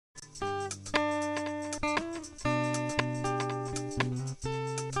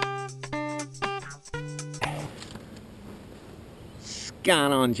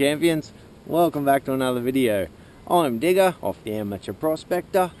going on, champions? Welcome back to another video. I'm Digger off the Amateur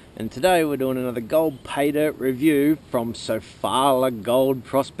Prospector, and today we're doing another Gold Paydirt review from Sofala Gold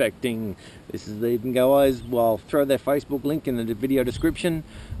Prospecting. This is the guys. Well, I'll throw their Facebook link in the video description.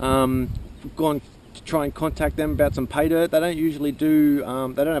 Gone to try and contact them about some pay dirt. They don't usually do,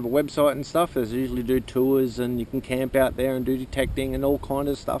 they don't have a website and stuff. They usually do tours, and you can camp out there and do detecting and all kind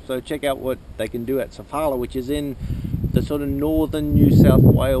of stuff. So check out what they can do at Sofala, which is in the sort of northern New South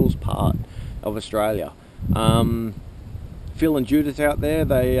Wales part of Australia. Phil and Judith out there,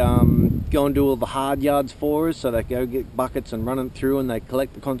 they go and do all the hard yards for us, so they go get buckets and run them through, and they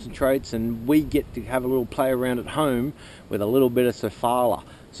collect the concentrates, and we get to have a little play around at home with a little bit of Sofala.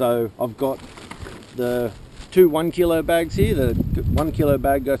 So I've got the two 1 kilo bags here. The 1 kilo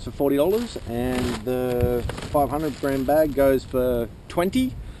bag goes for $40, and the 500 gram bag goes for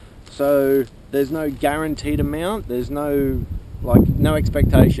 $20. So there's no guaranteed amount, there's no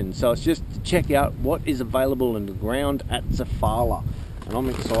expectation, so it's just to check out what is available in the ground at Sofala. And I'm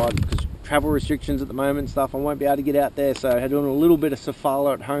excited because travel restrictions at the moment and stuff, I won't be able to get out there, so doing a little bit of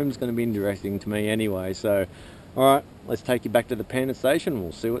Sofala at home is going to be interesting to me anyway. So alright, let's take you back to the panning station.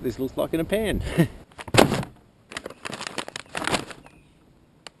 We'll see what this looks like in a pan.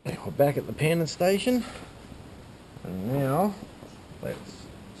 We're back at the panning station, and now let's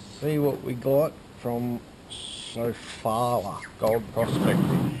see what we got from Sofala Gold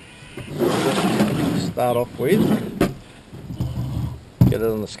Prospecting. Just start off with, get it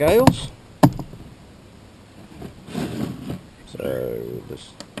on the scales. So we'll just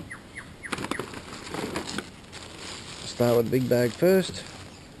start with the big bag first.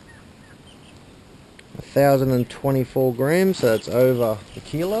 1,024 grams, so that's over a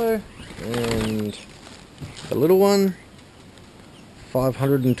kilo, and the little one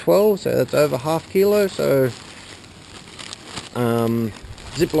 512, so that's over half kilo. So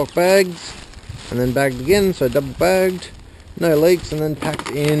Ziploc bags, and then bagged again, so double bagged, no leaks, and then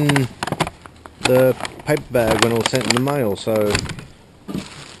packed in the paper bag when it was sent in the mail. So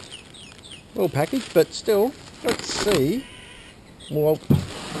well packaged, but still, let's see. Well,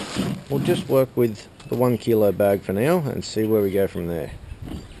 we'll just work with the 1 kilo bag for now and see where we go from there.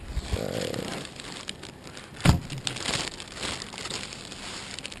 So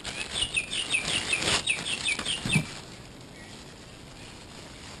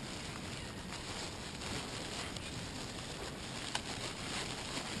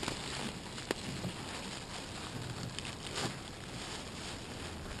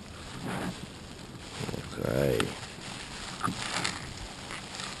okay.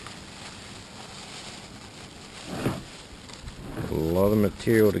 A lot of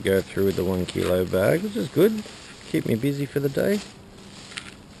material to go through with the 1 kilo bag, which is good. Keep me busy for the day.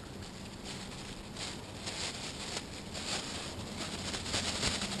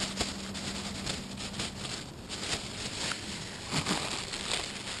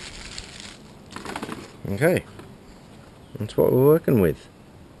 Okay, that's what we're working with.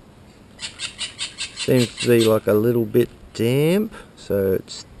 Seems to be like a little bit damp, so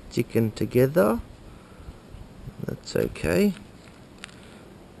it's sticking together. That's okay.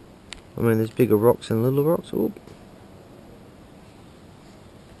 I mean, there's bigger rocks and little rocks. Oop.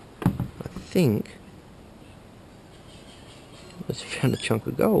 I think I just found a chunk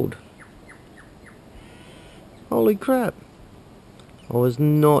of gold. Holy crap. I was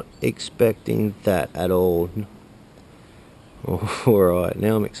not expecting that at all. Alright,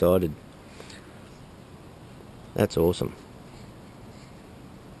 now I'm excited. That's awesome.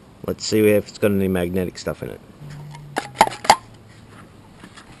 Let's see if it's got any magnetic stuff in it.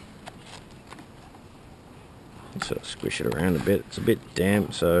 Sort of squish it around a bit. It's a bit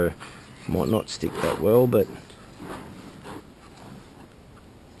damp, so might not stick that well, but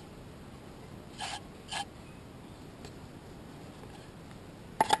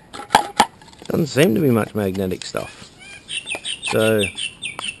doesn't seem to be much magnetic stuff. So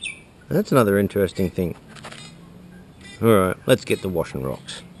that's another interesting thing. Alright, let's get the washing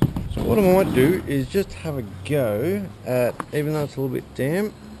rocks. So what I might do is just have a go at, even though it's a little bit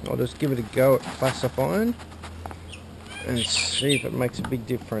damp, I'll just give it a go at classifying and see if it makes a big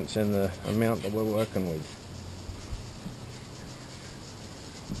difference in the amount that we're working with.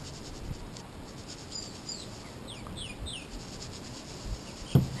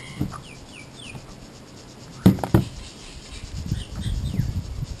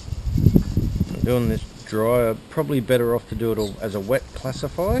 I'm doing this dry, probably better off to do it as a wet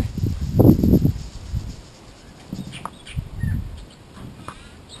classify.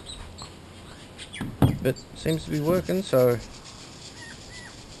 But seems to be working, so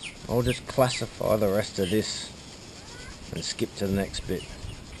I'll just classify the rest of this and skip to the next bit.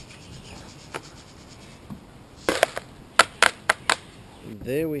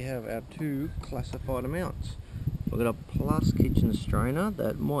 There we have our two classified amounts. We've got a plus kitchen strainer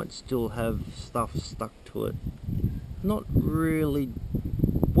that might still have stuff stuck to it. Not really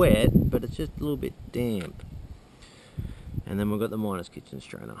wet, but it's just a little bit damp. And then we've got the minus kitchen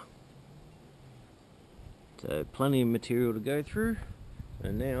strainer. So plenty of material to go through.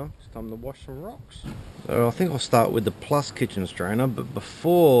 And now it's time to wash some rocks. So I think I'll start with the plus kitchen strainer, but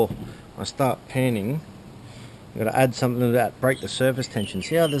before I start panning, I've got to add something to that, break the surface tension.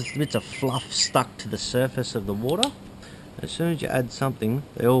 See how there's bits of fluff stuck to the surface of the water? As soon as you add something,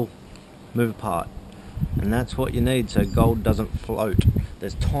 they all move apart. And that's what you need so gold doesn't float.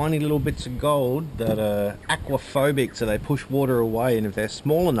 There's tiny little bits of gold that are aquaphobic, so they push water away, and if they're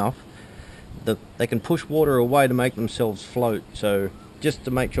small enough, they can push water away to make themselves float. So just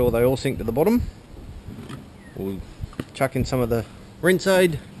to make sure they all sink to the bottom, we'll chuck in some of the rinse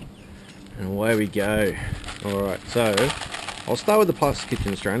aid, and away we go. Alright, so I'll start with the plus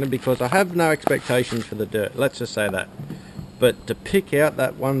kitchen strainer because I have no expectations for the dirt, let's just say that. But to pick out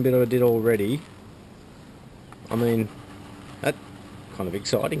that one bit I did already, I mean, that's kind of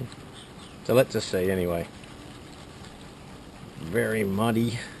exciting. So let's just see anyway. Very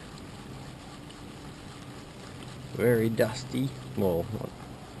muddy. Very dusty. Well, not,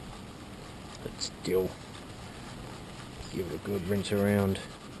 but still. Give it a good rinse around.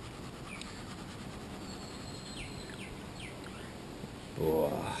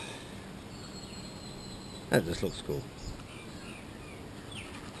 Oh, that just looks cool.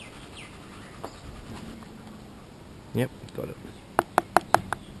 Yep, got it.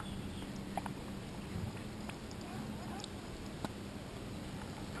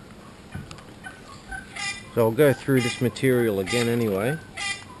 So I'll go through this material again anyway,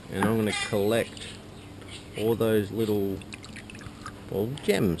 and I'm going to collect all those little, well,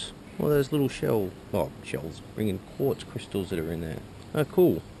 gems, all those little shells, bring in quartz crystals that are in there. Oh,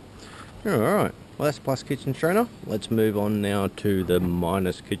 cool. Alright, well that's plus kitchen strainer. Let's move on now to the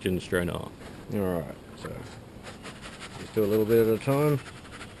minus kitchen strainer. Alright, so just do a little bit at a time,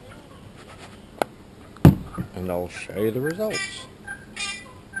 and I'll show you the results.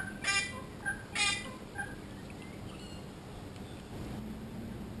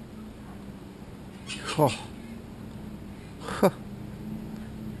 Oh. Huh.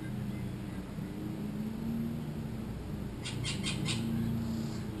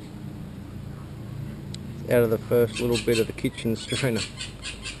 Out of the first little bit of the kitchen strainer.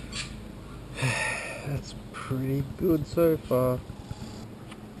 That's pretty good so far.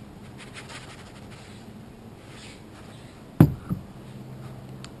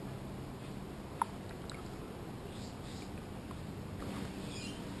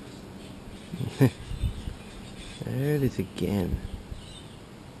 There it is again.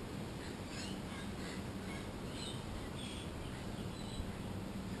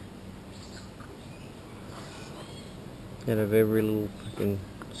 Out of every little fucking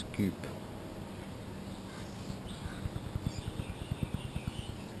scoop.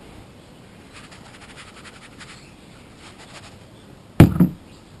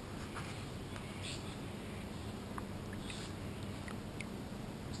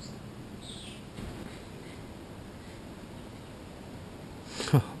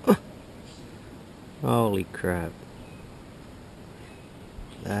 Holy crap.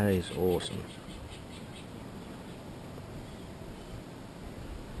 That is awesome.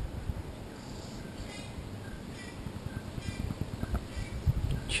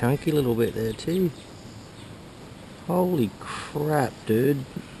 Chunky little bit there too. Holy crap, dude.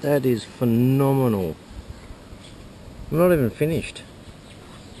 That is phenomenal. I'm not even finished.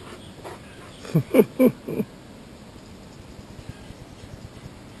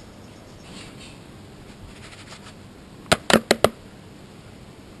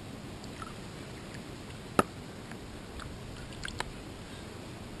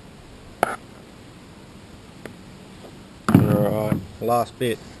 Alright, last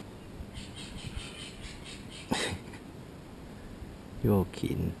bit. You're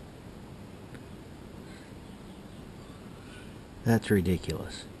kidding. That's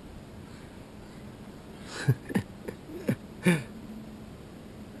ridiculous. And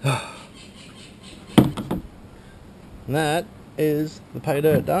that is the pay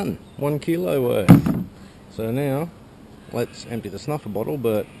dirt done. 1 kilo worth. So now, let's empty the snuffer bottle,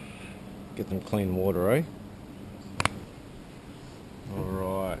 but get some clean water, eh?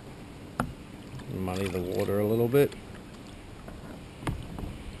 Alright. Muddy the water a little bit.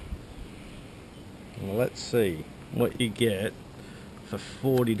 Well, let's see what you get for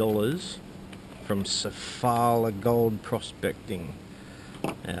 $40 from Sofala Gold Prospecting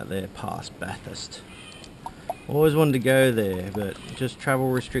out there past Bathurst. Always wanted to go there, but just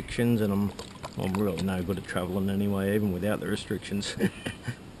travel restrictions, and I'm really no good at travelling anyway, even without the restrictions.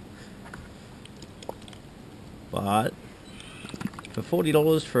 But for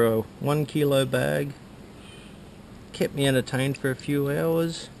 $40 for a 1 kilo bag, kept me entertained for a few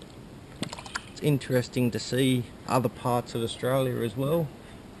hours. It's interesting to see other parts of Australia as well.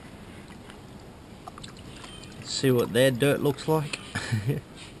 See what their dirt looks like.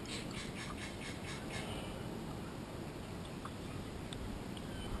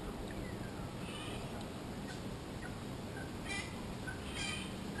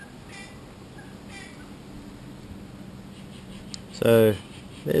 So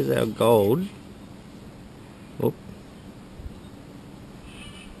there's our gold. Oop.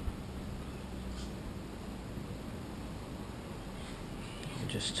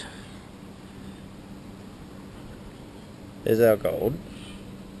 There's our gold.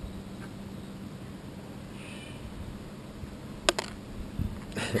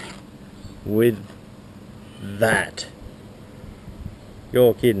 With that.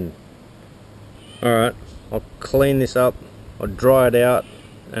 You're kidding. Alright, I'll clean this up, I'll dry it out,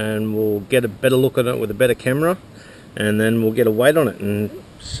 and we'll get a better look at it with a better camera, and then we'll get a weight on it and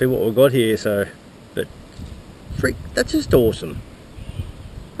see what we've got here. So, but freak, that's just awesome.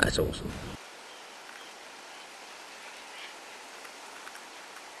 That's awesome.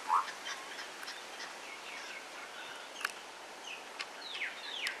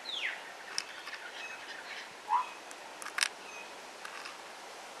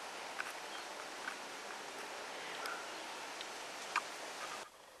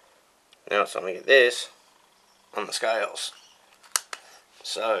 Now it's time to get this on the scales.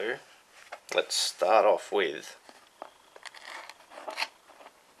 So let's start off with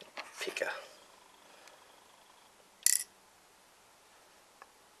picker.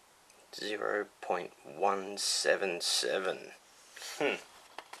 0.177.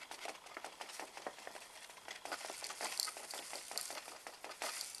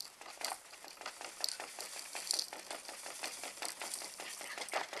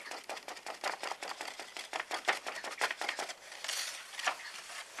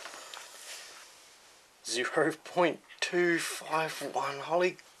 0.251.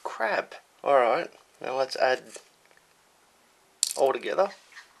 Holy crap. Alright, now let's add all together. I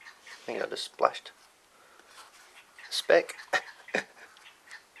think I just splashed a speck.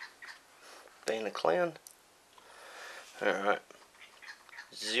 Being a clown. Alright,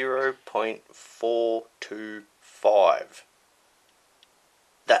 0.425.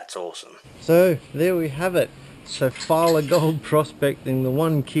 That's awesome. So there we have it. Sofala Gold Prospecting, the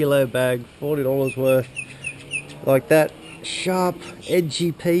 1 kilo bag, $40 worth. Like that, sharp,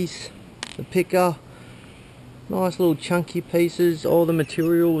 edgy piece. The picker, nice little chunky pieces. All the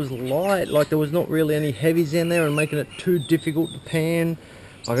material was light, like there was not really any heavies in there and making it too difficult to pan.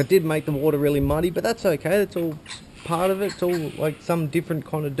 Like I did make the water really muddy, but that's okay. That's all part of it. It's all like some different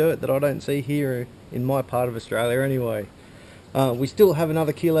kind of dirt that I don't see here in my part of Australia anyway. We still have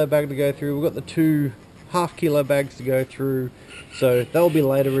another kilo bag to go through. We've got the 2 half kilo bags to go through, so there'll be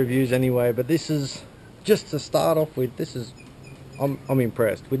later reviews anyway, but this is just to start off with. This is, I'm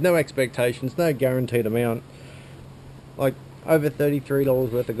impressed with no expectations, no guaranteed amount, like over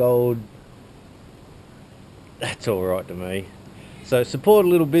 $33 worth of gold. That's all right to me. So support a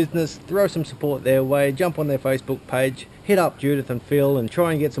little business, throw some support their way, jump on their Facebook page, hit up Judith and Phil and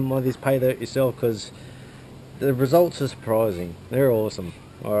try and get some of this Paydirt yourself, because the results are surprising. They're awesome.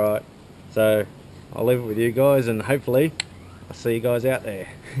 Alright, so I'll leave it with you guys, and hopefully I'll see you guys out there.